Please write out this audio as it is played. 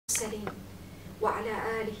المرسلين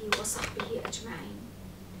وعلى آله وصحبه أجمعين.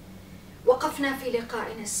 وقفنا في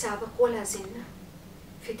لقائنا السابق ولا زلنا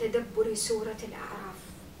في تدبر سورة الأعراف،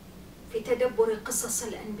 في تدبر قصص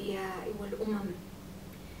الأنبياء والأمم،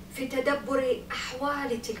 في تدبر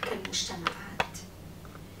أحوال تلك المجتمعات،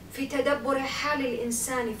 في تدبر حال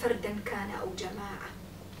الإنسان فردا كان أو جماعة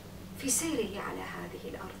في سيره على هذه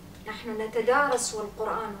الأرض. نحن نتدارس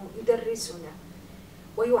والقرآن يدرسنا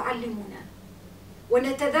ويعلمنا،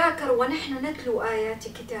 ونتذاكر ونحن نتلو آيات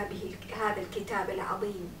كتابه هذا الكتاب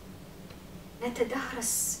العظيم،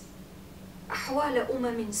 نتدارس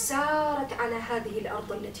أحوال سارت على هذه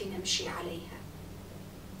الأرض التي نمشي عليها.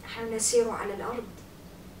 نحن نسير على الأرض،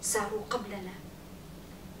 ساروا قبلنا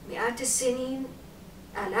مئات السنين،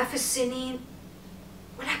 آلاف السنين،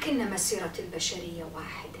 ولكن مسيرة البشرية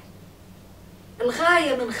واحدة.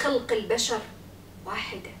 الغاية من خلق البشر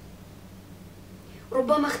واحدة.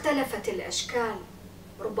 ربما اختلفت الأشكال،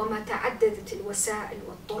 ربما تعددت الوسائل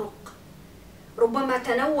والطرق، ربما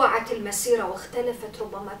تنوعت المسيرة واختلفت،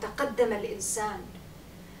 ربما تقدم الإنسان،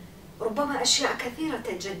 ربما أشياء كثيرة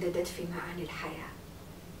تجددت في معاني الحياة،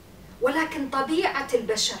 ولكن طبيعة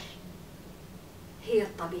البشر هي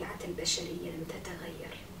الطبيعة البشرية لم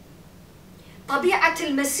تتغير. طبيعة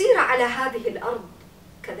المسيرة على هذه الأرض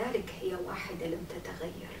كذلك هي واحدة لم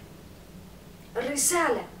تتغير.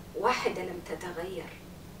 الرسالة واحدة لم تتغير.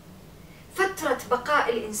 فترة بقاء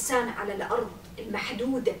الإنسان على الأرض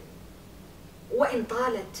المحدودة وإن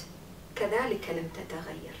طالت كذلك لم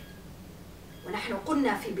تتغير. ونحن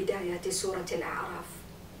قلنا في بدايات سورة الأعراف: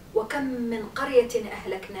 وكم من قرية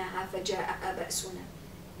أهلكناها فجاءها بأسنا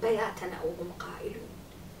بياتا أو هم قائلون.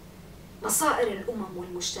 مصائر الأمم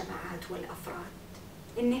والمجتمعات والأفراد،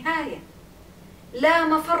 النهاية لا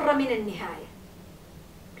مفر من النهاية،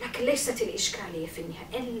 لكن ليست الإشكالية في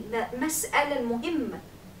النهاية. المسألة المهمة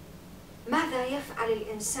ماذا يفعل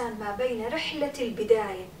الإنسان ما بين رحلة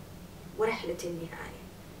البداية ورحلة النهاية.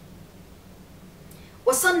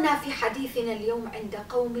 وصلنا في حديثنا اليوم عند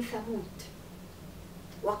قوم ثمود.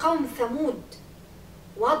 وقوم ثمود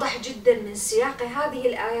واضح جدا من سياق هذه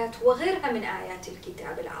الآيات وغيرها من آيات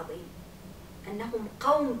الكتاب العظيم أنهم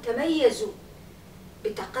قوم تميزوا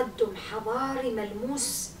بتقدم حضاري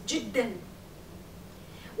ملموس جدا.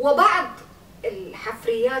 وبعض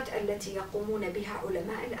الحفريات التي يقومون بها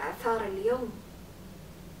علماء الآثار اليوم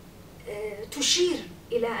تشير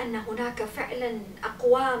إلى أن هناك فعلا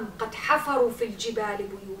أقوام قد حفروا في الجبال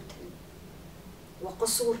بيوتا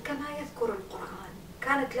وقصور كما يذكر القرآن.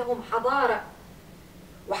 كانت لهم حضارة،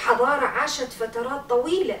 وحضارة عاشت فترات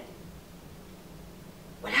طويلة،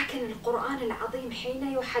 ولكن القرآن العظيم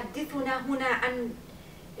حين يحدثنا هنا عن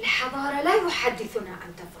الحضارة لا يحدثنا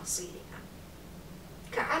عن تفاصيلها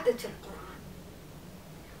كعادة القرآن،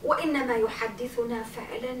 وإنما يحدثنا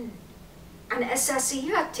فعلا عن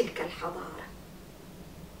أساسيات تلك الحضارة،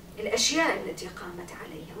 الأشياء التي قامت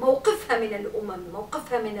عليها، موقفها من الأمم،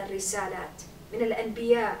 موقفها من الرسالات، من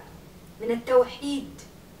الأنبياء، من التوحيد.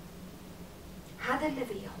 هذا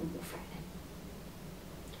الذي يهم فعلا.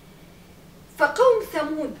 فقوم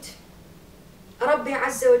ثمود ربي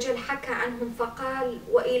عز وجل حكى عنهم فقال: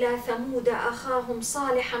 وإلى ثمود أخاهم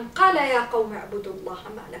صالحا قال يا قوم اعبدوا الله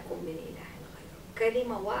ما لكم من إله غيره.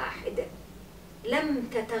 كلمة واحدة لم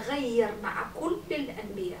تتغير مع كل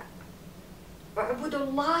الأنبياء: اعبدوا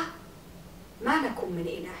الله ما لكم من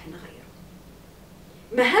إله غيره.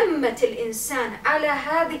 مهمة الإنسان على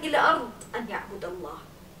هذه الأرض أن يعبد الله،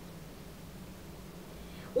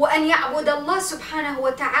 وأن يعبد الله سبحانه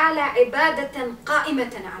وتعالى عبادة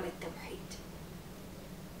قائمة على التوحيد.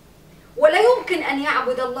 ولا يمكن أن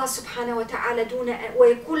يعبد الله سبحانه وتعالى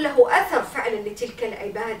ويكون له أثر فعلا لتلك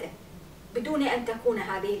العبادة بدون أن تكون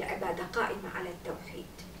هذه العبادة قائمة على التوحيد.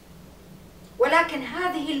 ولكن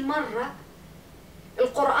هذه المرة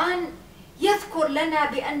القرآن يذكر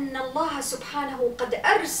لنا بأن الله سبحانه قد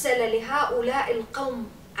أرسل لهؤلاء القوم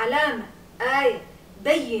علامة، آية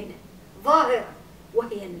بينة ظاهرة،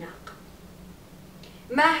 وهي الناقة.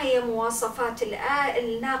 ما هي مواصفات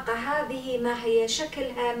الناقة هذه؟ ما هي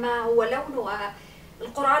شكلها؟ ما هو لونها؟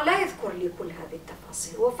 القرآن لا يذكر لي كل هذه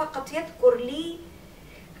التفاصيل، هو فقط يذكر لي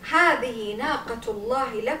هذه ناقة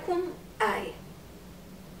الله لكم آية.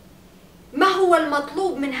 ما هو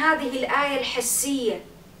المطلوب من هذه الآية الحسية؟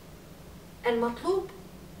 المطلوب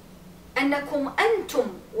أنكم أنتم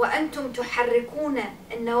وأنتم تحركون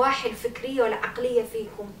النواحي الفكرية والعقلية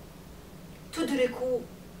فيكم تدركوا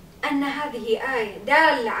أن هذه آية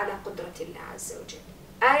دالة على قدرة الله عز وجل،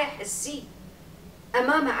 آية حسية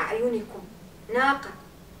أمام أعينكم، ناقة.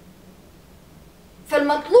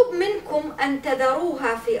 فالمطلوب منكم أن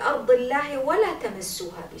تذروها في أرض الله ولا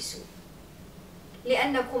تمسوها بسوء.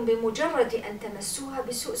 لأنكم بمجرد أن تمسوها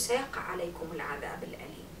بسوء سيقع عليكم العذاب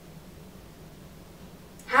الأليم.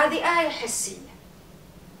 هذه آية حسية.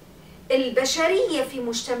 البشرية في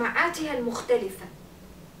مجتمعاتها المختلفة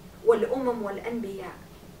والأمم والأنبياء،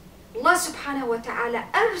 الله سبحانه وتعالى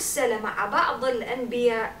أرسل مع بعض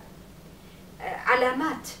الأنبياء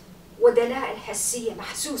علامات ودلائل حسية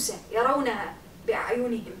محسوسة يرونها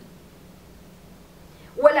بأعينهم،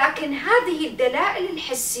 ولكن هذه الدلائل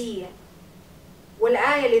الحسية،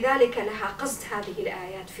 والآية لذلك لها قصد هذه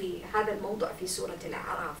الآيات في هذا الموضوع في سورة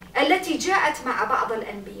العراف، التي جاءت مع بعض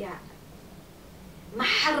الأنبياء ما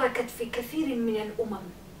حركت في كثير من الأمم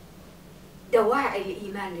دواعي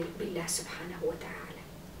الإيمان بالله سبحانه وتعالى،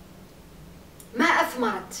 ما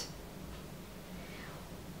أثمرت.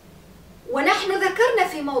 ونحن ذكرنا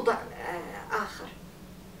في موضع آخر،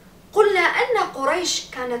 قلنا أن قريش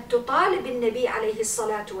كانت تطالب النبي عليه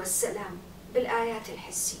الصلاة والسلام بالآيات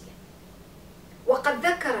الحسية، وقد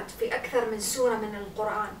ذكرت في أكثر من سورة من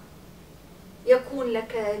القرآن: يكون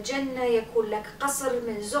لك جنة، يكون لك قصر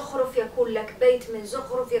من زخرف، يكون لك بيت من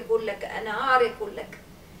زخرف، يكون لك أنهار، يكون لك.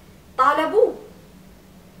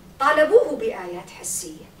 طالبوه بآيات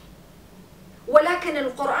حسية. ولكن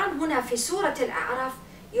القرآن هنا في سورة الأعراف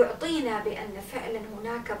يعطينا بأن فعلا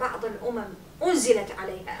هناك بعض الأمم أنزلت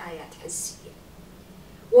عليها آيات حسية،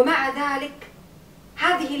 ومع ذلك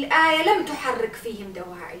هذه الآية لم تحرك فيهم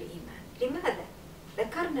دواعي الإيمان. لماذا؟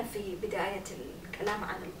 ذكرنا في بداية الكلام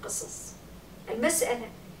عن القصص، المسألة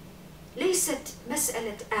ليست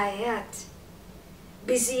مسألة آيات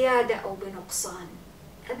بزيادة أو بنقصان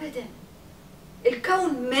أبدا،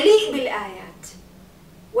 الكون مليء بالآيات،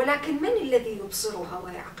 ولكن من الذي يبصرها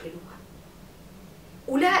ويعقلها؟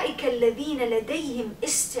 أولئك الذين لديهم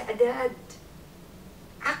استعداد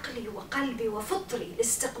عقلي وقلبي وفطري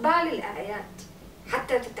لاستقبال الآيات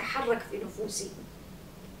حتى تتحرك في نفوسهم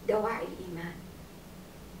دواعي الإيمان.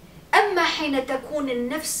 أما حين تكون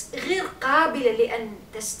النفس غير قابلة لأن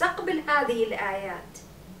تستقبل هذه الآيات،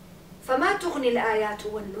 فما تغني الآيات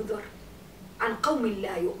والنذر عن قوم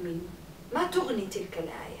لا يؤمنون، ما تغني تلك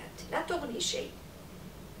الآيات، لا تغني شيء.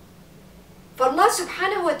 فالله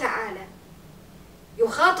سبحانه وتعالى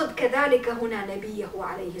يخاطب كذلك هنا نبيه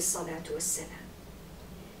عليه الصلاة والسلام: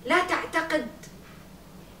 لا تعتقد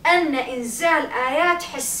أن إنزال آيات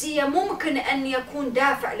حسية ممكن أن يكون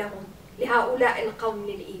دافع لهم لهؤلاء القوم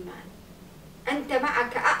للإيمان. أنت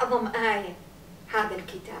معك أعظم آية، هذا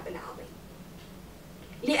الكتاب العظيم،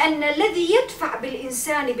 لأن الذي يدفع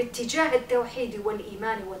بالإنسان باتجاه التوحيد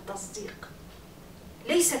والإيمان والتصديق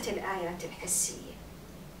ليست الآيات الحسية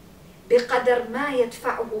بقدر ما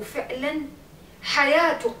يدفعه فعلا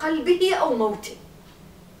حياة قلبه أو موته.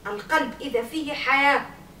 القلب إذا فيه حياة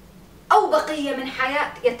أو بقية من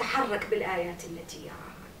حياة يتحرك بالآيات التي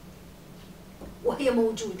يراها، وهي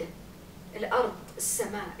موجودة: الأرض،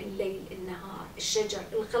 السماء، الليل، النهار، الشجر،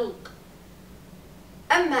 الخلق.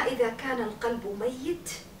 أما إذا كان القلب ميت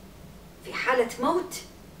في حالة موت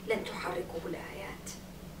لن تحركه الآيات.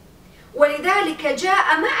 ولذلك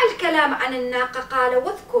جاء مع الكلام عن الناقة قال: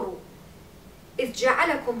 واذكروا إذ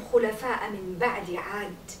جعلكم خلفاء من بعد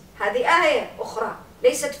عاد. هذه آية أخرى،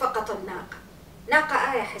 ليست فقط الناقة.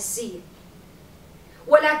 ناقة آية حسية،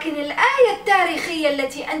 ولكن الآية التاريخية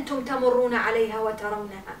التي أنتم تمرون عليها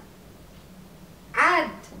وترونها عاد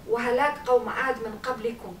وهلاك قوم عاد من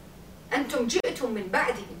قبلكم، أنتم جئتم من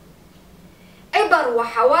بعدهم. عبر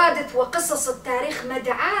وحوادث وقصص التاريخ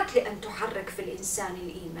مدعاة لأن تحرك في الإنسان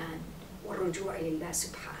الإيمان والرجوع لله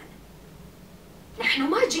سبحانه. نحن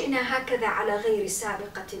ما جئنا هكذا على غير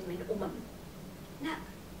سابقة من لا،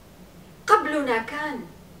 قبلنا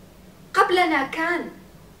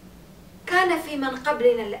كان في من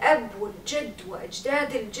قبلنا الأب والجد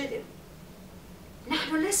وأجداد الجد.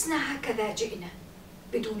 نحن لسنا هكذا جئنا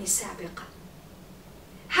بدون سابقة.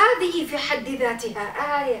 هذه في حد ذاتها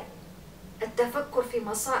آية، التفكر في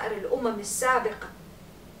مصائر الأمم السابقة،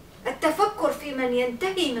 التفكر في من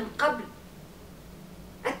ينتهي من قبل،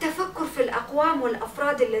 التفكر في الأقوام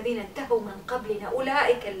والأفراد الذين انتهوا من قبلنا،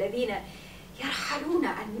 أولئك الذين يرحلون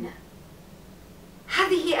عنا.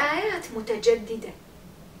 هذه آيات متجددة،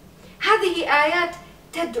 هذه آيات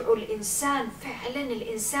تدعو الإنسان فعلا،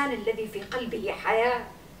 الإنسان الذي في قلبه حياة،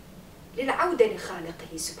 للعودة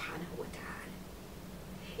لخالقه سبحانه وتعالى،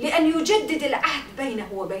 لأن يجدد العهد بينه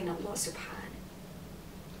وبين الله سبحانه،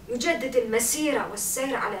 يجدد المسيرة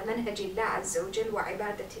والسير على منهج الله عز وجل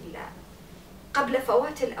وعبادة الله قبل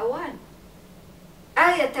فوات الأوان.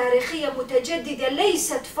 آية تاريخية متجددة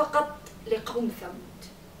ليست فقط لقوم ثمود،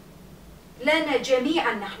 لنا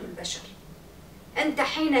جميعا نحن البشر. أنت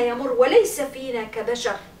حين يمر وليس فينا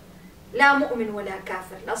كبشر لا مؤمن ولا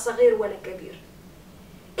كافر، لا صغير ولا كبير،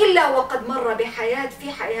 إلا وقد مر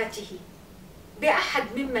في حياته بأحد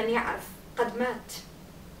ممن يعرف قد مات،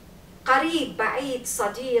 قريب بعيد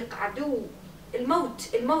صديق عدو.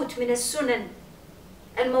 الموت من السنن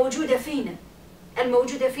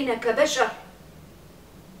الموجودة فينا كبشر.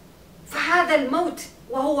 فهذا الموت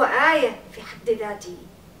وهو آية في حد ذاته،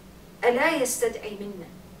 ألا يستدعي منا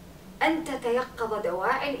أن تتيقظ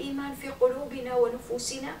دواعي الإيمان في قلوبنا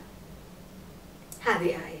ونفوسنا؟ هذه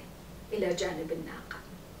آية إلى جانب الناقة.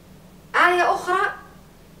 آية أخرى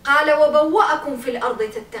قال: وبوأكم في الأرض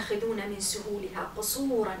تتخذون من سهولها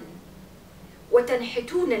قصورا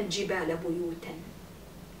وتنحتون الجبال بيوتا.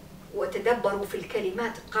 وتدبروا في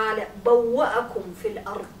الكلمات، قال: بوأكم في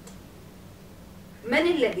الأرض. من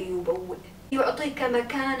الذي يبوئ؟ يعطيك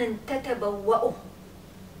مكانا تتبوأه.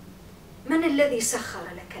 من الذي سخر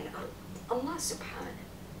لك الأرض؟ الله سبحانه.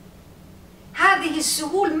 هذه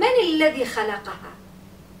السهول من الذي خلقها؟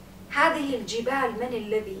 هذه الجبال من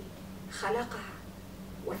الذي خلقها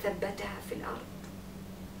وثبتها في الأرض؟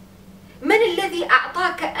 من الذي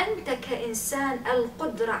أعطاك أنت كإنسان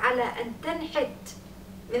القدرة على أن تنحت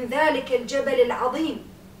من ذلك الجبل العظيم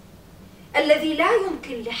الذي لا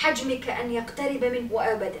يمكن لحجمك أن يقترب منه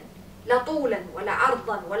أبدا، لا طولا ولا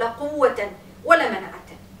عرضا ولا قوة ولا منعة،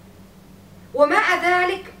 ومع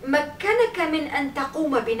ذلك مكنك من أن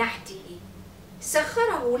تقوم بنحته،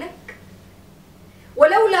 سخره لك.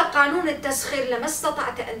 ولولا قانون التسخير لما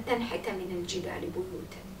استطعت أن تنحت من الجبال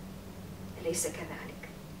بيوتا، أليس كذلك؟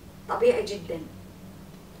 طبيعي جدا.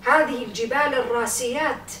 هذه الجبال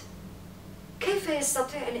الراسيات كيف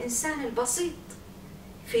يستطيع الإنسان البسيط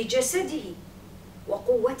في جسده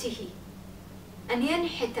وقوته أن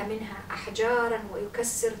ينحت منها أحجارا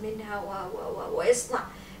ويكسر منها ويصنع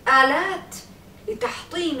آلات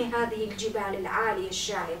لتحطيم هذه الجبال العالية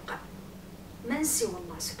الشاهقة؟ من سوى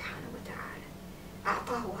الله سبحانه وتعالى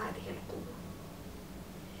أعطاه هذه القوة.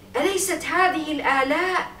 أليست هذه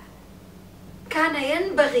الآلاء كان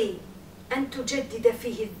ينبغي أن تجدد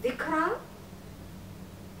فيه الذكرى؟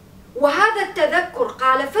 وهذا التذكر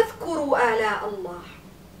قال: فاذكروا آلاء الله.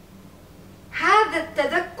 هذا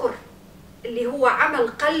التذكر اللي هو عمل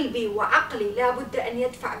قلبي وعقلي لا بد أن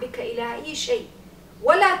يدفع بك إلى أي شيء.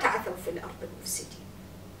 ولا تعثوا في الأرض مفسدين.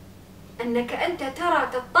 أنك أنت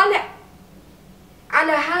تطلع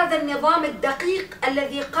على هذا النظام الدقيق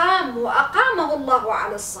الذي قام وأقامه الله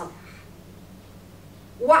على الصلاح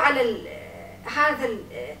وعلى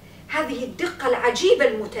هذه الدقة العجيبة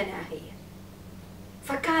المتناهية.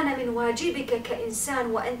 فكان من واجبك كإنسان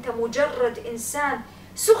وأنت مجرد إنسان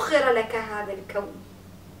سخر لك هذا الكون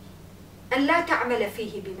أن لا تعمل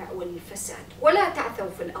فيه بمأوى الفساد ولا تعثوا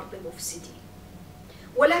في الأرض مفسدين.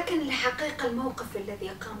 ولكن الحقيقة الموقف الذي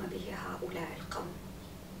قام به هؤلاء القوم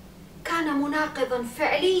كان مناقضا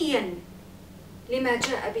فعليا لما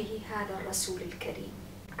جاء به هذا الرسول الكريم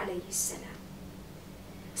عليه السلام.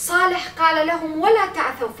 صالح قال لهم: ولا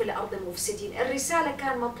تعثوا في الأرض مفسدين. الرسالة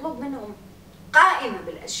كان مطلوب منهم قائمة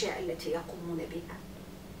بالأشياء التي يقومون بها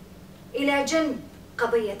إلى جنب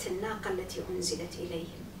قضية الناقة التي أنزلت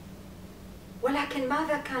إليهم. ولكن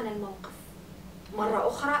ماذا كان الموقف؟ مرة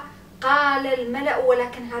أخرى قال الملأ،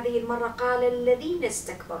 ولكن هذه المرة قال الذين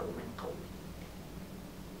استكبروا من قومه.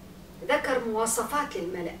 ذكر مواصفات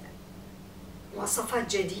للملأ،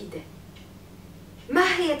 مواصفات جديدة.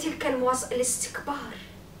 ما هي تلك المواصفات؟ الاستكبار،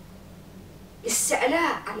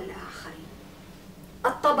 الاستعلاء على الآخرين،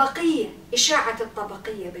 الطبقية، إشاعة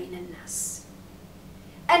الطبقية بين الناس،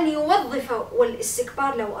 أن يوظف.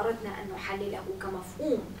 والاستكبار لو أردنا أن نحلله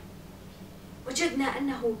كمفهوم وجدنا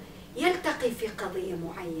أنه يلتقي في قضية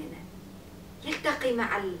معينة، يلتقي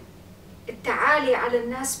مع التعالي على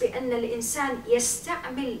الناس بأن الإنسان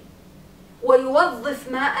يستعمل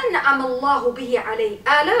ويوظف ما أنعم الله به عليه،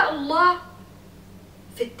 آلاء الله،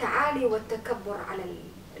 في التعالي والتكبر على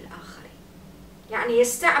الآخرين. يعني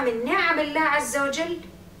يستعمل نعم الله عز وجل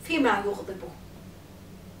فيما يغضبه.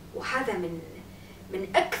 وهذا من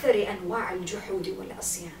أكثر أنواع الجحود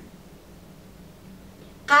والعصيان.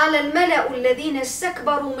 قال الملأ الذين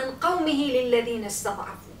استكبروا من قومه للذين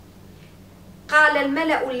استضعفوا. قال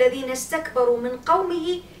الملأ الذين استكبروا من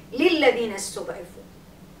قومه للذين استضعفوا.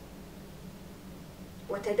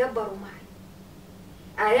 وتدبروا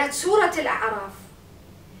معي آيات سورة الأعراف.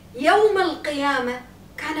 يوم القيامة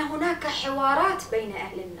كان هناك حوارات بين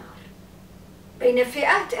أهل النار، بين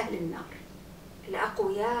فئات أهل النار،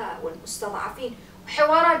 الأقوياء والمستضعفين،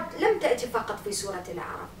 وحوارات لم تأتي فقط في سورة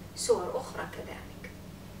الأعراف، سور أخرى كذلك،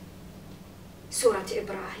 سورة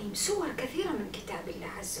إبراهيم، سور كثيرة من كتاب الله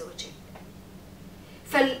عز وجل.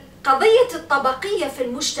 فالقضية الطبقية في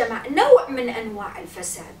المجتمع نوع من أنواع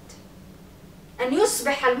الفساد، أن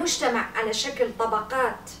يصبح المجتمع على شكل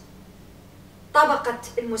طبقات طبقة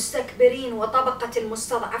المستكبرين وطبقة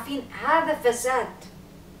المستضعفين، هذا فساد.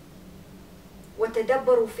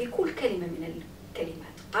 وتدبروا في كل كلمة من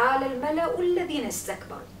الكلمات. قال الملأ الذين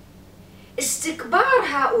استكبروا. استكبار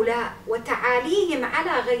هؤلاء وتعاليهم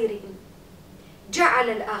على غيرهم جعل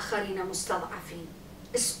الآخرين مستضعفين،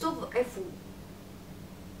 استضعفوا.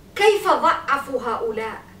 كيف ضعفوا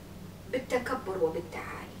هؤلاء؟ بالتكبر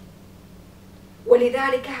وبالتعالي.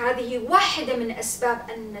 ولذلك هذه واحدة من أسباب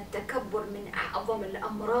أن التكبر من أعظم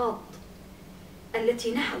الأمراض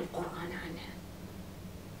التي نهى القرآن عنها،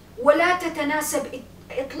 ولا تتناسب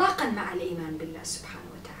إطلاقا مع الإيمان بالله سبحانه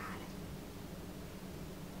وتعالى،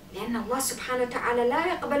 لأن الله سبحانه وتعالى لا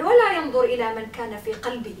يقبل ولا ينظر إلى من كان في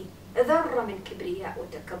قلبه ذرة من كبرياء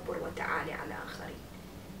وتكبر وتعالي على آخرين.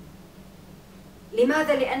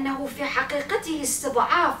 لماذا؟ لأنه في حقيقته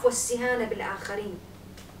استضعاف واستهانة بالآخرين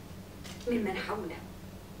ممن حوله.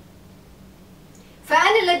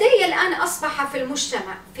 فأنا لدي الآن أصبح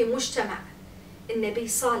في مجتمع النبي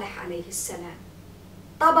صالح عليه السلام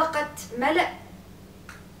طبقة ملأ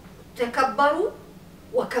تكبروا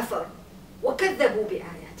وكفروا وكذبوا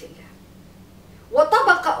بآيات الله،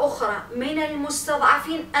 وطبقة أخرى من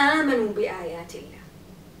المستضعفين آمنوا بآيات الله،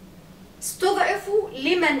 استضعفوا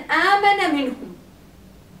لمن آمن منهم.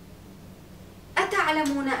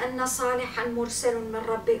 أتعلمون أن صالحا مرسل من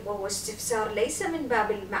ربه؟ وهو استفسار ليس من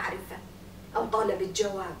باب المعرفة أو طلب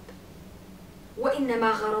الجواب،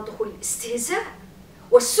 وإنما غرضه الاستهزاء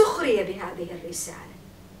والسخرية بهذه الرسالة،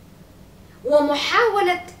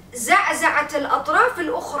 ومحاولة زعزعة الأطراف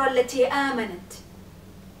الأخرى التي آمنت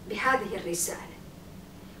بهذه الرسالة،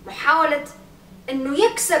 محاولة أنه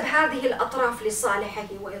يكسب هذه الأطراف لصالحه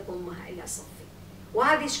ويضمها إلى صفه.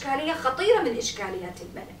 وهذه إشكالية خطيرة من إشكاليات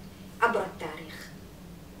الملأ عبر التاريخ.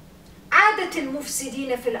 عادة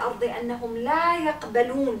المفسدين في الأرض أنهم لا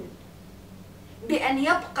يقبلون بأن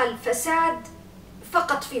يبقى الفساد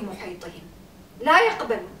فقط في محيطهم، لا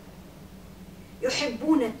يقبلون،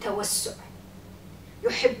 يحبون التوسع،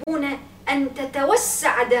 يحبون أن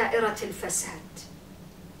تتوسع دائرة الفساد،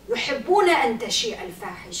 يحبون أن تشيع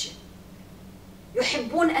الفاحشة،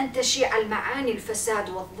 يحبون أن تشيع المعاني الفساد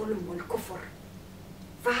والظلم والكفر.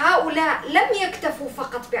 فهؤلاء لم يكتفوا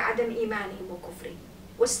فقط بعدم إيمانهم وكفرهم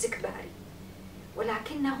واستكبارهم،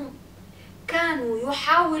 ولكنهم كانوا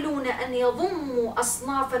يحاولون أن يضموا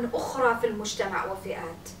أصنافا أخرى في المجتمع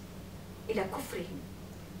وفئات إلى كفرهم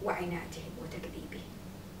وعنادهم وتكذيبهم.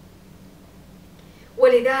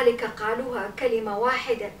 ولذلك قالوها كلمة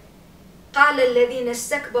واحدة: قال الذين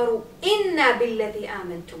استكبروا إنا بالذي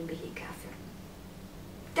آمنتم به كافرون.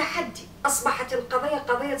 تحدي، أصبحت القضية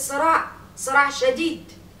قضية صراع شديد،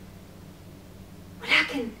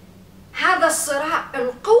 ولكن هذا الصراع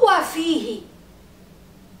القوى فيه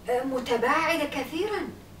متباعدة كثيرا.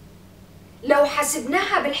 لو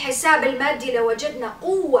حسبناها بالحساب المادي لوجدنا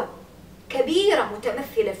قوة كبيرة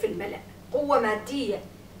متمثلة في الملأ، قوة مادية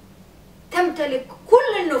تمتلك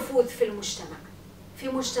كل النفوذ في المجتمع، في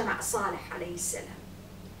مجتمع صالح عليه السلام،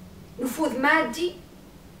 نفوذ مادي،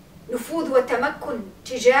 نفوذ وتمكن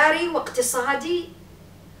تجاري واقتصادي،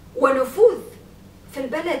 ونفوذ في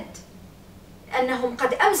البلد، أنهم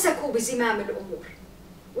قد أمسكوا بزمام الأمور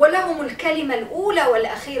ولهم الكلمة الأولى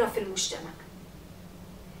والأخيرة في المجتمع.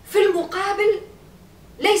 في المقابل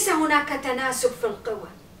ليس هناك تناسب في القوى،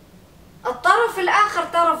 الطرف الآخر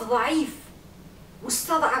طرف ضعيف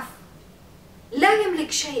مستضعف لا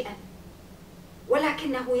يملك شيئا،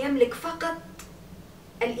 ولكنه يملك فقط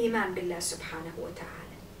الإيمان بالله سبحانه وتعالى.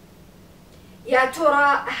 يا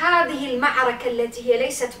ترى هذه المعركة التي هي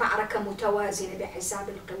ليست معركة متوازنة بحساب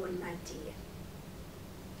القوى المادية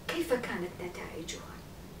كيف كانت نتائجها؟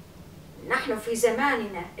 نحن في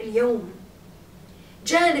زماننا اليوم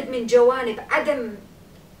جانب من جوانب عدم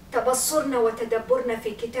تبصرنا وتدبرنا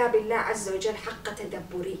في كتاب الله عز وجل حق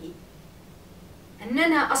تدبره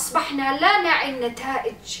أننا أصبحنا لا نعي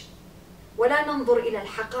النتائج ولا ننظر إلى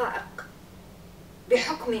الحقائق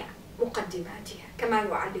بحكم مقدماتها كما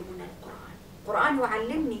يعلمنا القرآن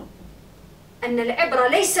يعلمني أن العبرة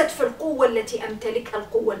ليست في القوة التي أمتلكها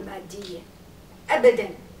القوة المادية أبدا،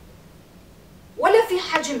 ولا في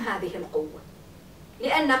حجم هذه القوة،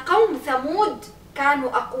 لأن قوم ثمود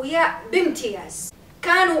كانوا أقوياء بامتياز،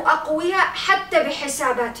 كانوا أقوياء حتى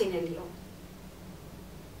بحساباتنا اليوم،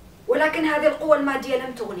 ولكن هذه القوة المادية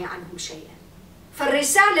لم تغني عنهم شيئا.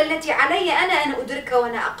 فالرسالة التي علي أنا أن أدركها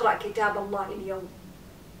وأنا أقرأ كتاب الله اليوم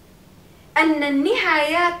أن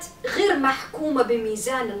النهايات غير محكومة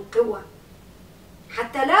بميزان القوى،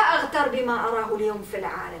 حتى لا أغتر بما أراه اليوم في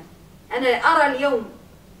العالم. أنا أرى اليوم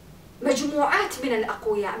مجموعات من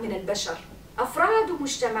الأقوياء من البشر، أفراد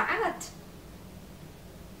ومجتمعات،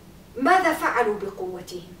 ماذا فعلوا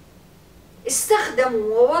بقوتهم؟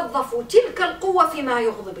 استخدموا ووظفوا تلك القوة فيما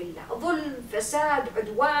يغضب الله، ظلم، فساد،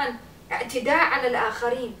 عدوان، اعتداء على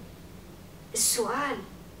الآخرين. السؤال: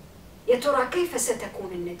 يا ترى كيف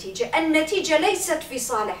ستكون النتيجة؟ النتيجة ليست في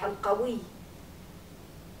صالح القوي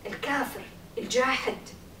الكافر الجاحد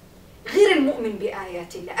غير المؤمن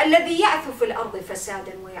بآيات الله الذي يعث في الأرض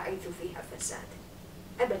فسادا ويعيث فيها فسادا،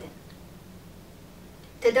 أبدا.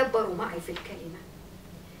 تدبروا معي في الكلمة.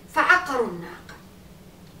 فعقروا الناقة،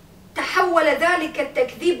 تحول ذلك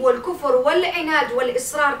التكذيب والكفر والعناد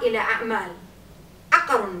والإصرار إلى أعمال.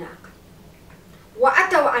 عقروا الناقة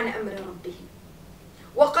وعتوا عن أمر ربهم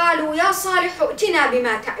وقالوا يا صالح ائتنا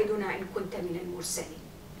بما تعدنا إن كنت من المرسلين.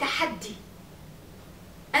 تحدي: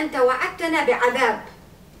 أنت وعدتنا بعذاب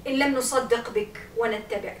إن لم نصدق بك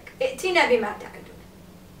ونتبعك، ائتنا بما تعدنا.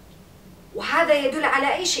 وهذا يدل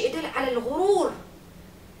على أي شيء؟ يدل على الغرور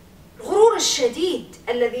الشديد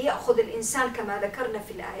الذي يأخذ الإنسان كما ذكرنا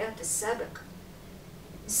في الآيات السابقة.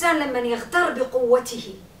 الإنسان لما يغتر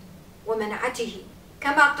بقوته ومنعته،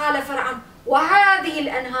 كما قال فرعون: وهذه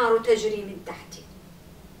الأنهار تجري من تحتي.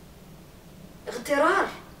 اغترار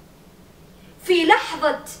في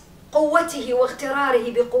لحظة قوته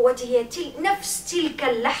واغتراره بقوته، نفس تلك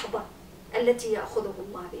اللحظة التي يأخذه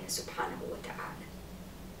الله بها سبحانه وتعالى.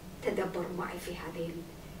 تدبروا معي في هذه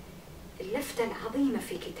اللفتة العظيمة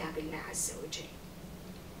في كتاب الله عز وجل: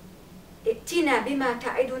 ائتنا بما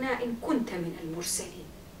تعدنا إن كنت من المرسلين.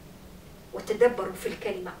 وتدبروا في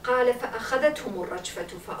الكلمة. قال فأخذتهم الرجفة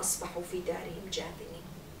فأصبحوا في دارهم جاثمين.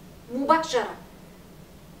 مباشرة،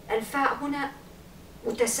 الفاء هنا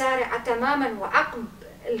متسارعة تماما، وعقب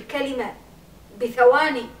الكلمة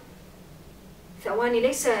بثواني. ثواني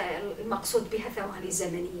ليس المقصود بها ثواني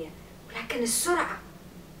زمنية، ولكن السرعة،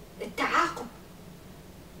 التعاقب.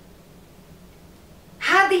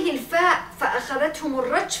 هذه الفاء فأخذتهم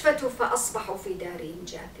الرجفة فأصبحوا في دارهم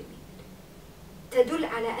جاثمين تدل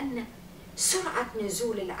على أن سرعة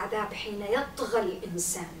نزول العذاب حين يطغى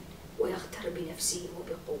الإنسان ويغتر بنفسه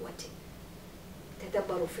وبقوته.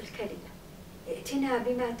 تدبروا في الكلمة: ائتنا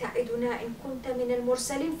بما تعدنا إن كنت من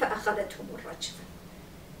المرسلين فأخذتهم الرجفة.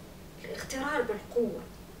 الاغترار بالقوة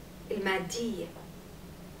المادية.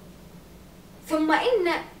 ثم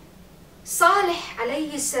إن صالح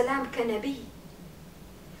عليه السلام كنبي،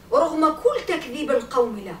 ورغم كل تكذيب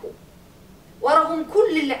القوم له، ورغم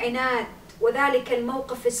كل العناد وذلك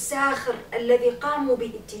الموقف الساخر الذي قاموا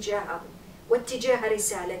به اتجاهه واتجاه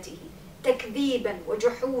رسالته، تكذيبا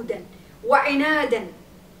وجحودا وعنادا،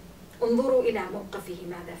 انظروا إلى موقفه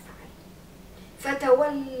ماذا فعل: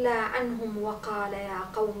 فتولى عنهم وقال يا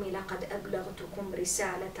قوم لقد أبلغتكم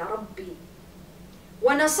رسالة ربي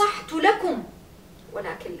ونصحت لكم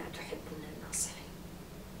ولكن لا تحبون الناصحين.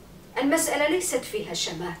 المسألة ليست فيها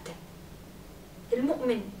شماتة.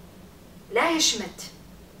 المؤمن لا يشمت،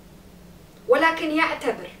 ولكن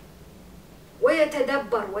يعتبر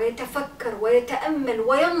ويتدبر ويتفكر ويتأمل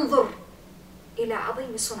وينظر إلى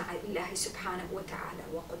عظيم صنع الله سبحانه وتعالى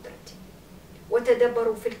وقدرته.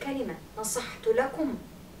 وتدبروا في الكلمة: نصحت لكم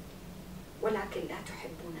ولكن لا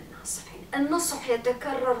تحبون الناصحين. النصح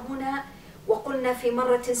يتكرر هنا، وقلنا في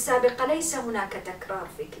مرة سابقة ليس هناك تكرار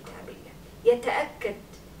في كتاب الله، يتأكد،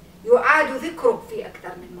 يعاد ذكره في أكثر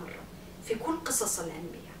من مرة في كل قصص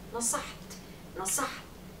الأنبياء: نصحت نصحت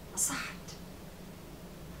نصحت.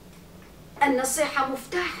 النصيحة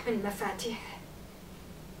مفتاح من مفاتيح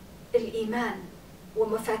الإيمان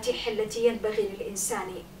ومفاتيح التي ينبغي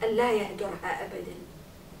للإنسان أن لا يهدرها أبدا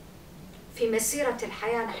في مسيرة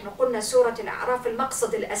الحياة. نحن قلنا سورة العراف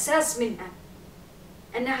المقصد الأساس منها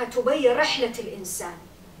أنها تبين رحلة الإنسان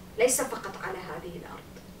ليس فقط على هذه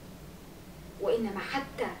الأرض، وإنما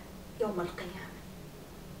حتى يوم القيامة.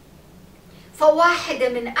 فواحدة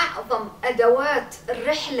من أعظم أدوات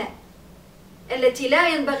الرحلة التي لا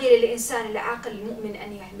ينبغي للإنسان العاقل المؤمن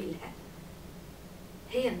أن يهملها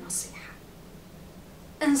هي النصيحة.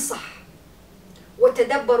 انصح.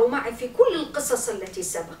 وتدبروا معي في كل القصص التي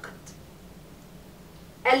سبقت.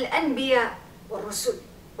 الأنبياء والرسل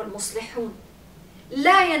والمصلحون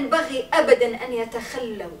لا ينبغي أبدا أن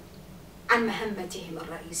يتخلوا عن مهمتهم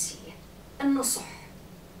الرئيسية: النصح.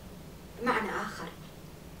 بمعنى آخر،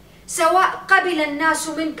 سواء قبل الناس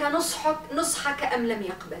منك نصحك أم لم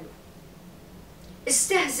يقبلوا،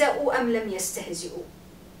 استهزأوا أم لم يستهزئوا،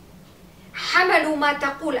 حملوا ما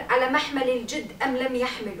تقول على محمل الجد أم لم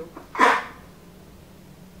يحملوا،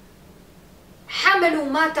 حملوا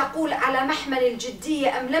ما تقول على محمل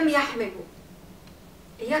الجدية أم لم يحملوا،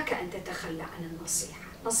 إياك أن تتخلى عن النصيحة.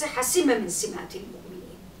 نصيحة سمة من سمات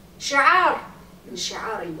المؤمنين، شعار من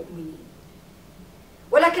شعار المؤمنين.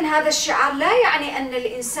 ولكن هذا الشعار لا يعني أن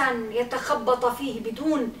الإنسان يتخبط فيه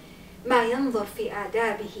بدون ما ينظر في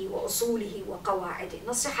آدابه وأصوله وقواعده.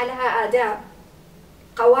 النصيحة لها آداب،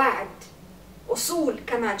 قواعد، أصول،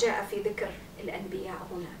 كما جاء في ذكر الأنبياء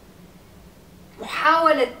هنا.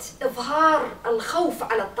 محاولة إظهار الخوف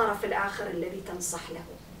على الطرف الآخر الذي تنصح له،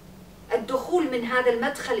 الدخول من هذا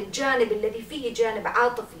المدخل الجانب الذي فيه جانب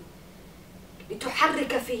عاطفي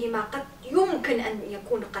لتحرك فيه ما قد يمكن أن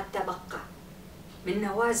يكون قد تبقى من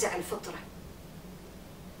نوازع الفطرة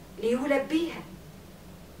ليلبيها.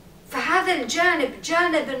 فهذا الجانب،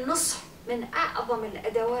 جانب النصح، من أعظم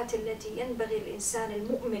الأدوات التي ينبغي الإنسان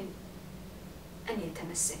المؤمن أن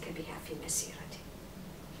يتمسك بها في مسيرته.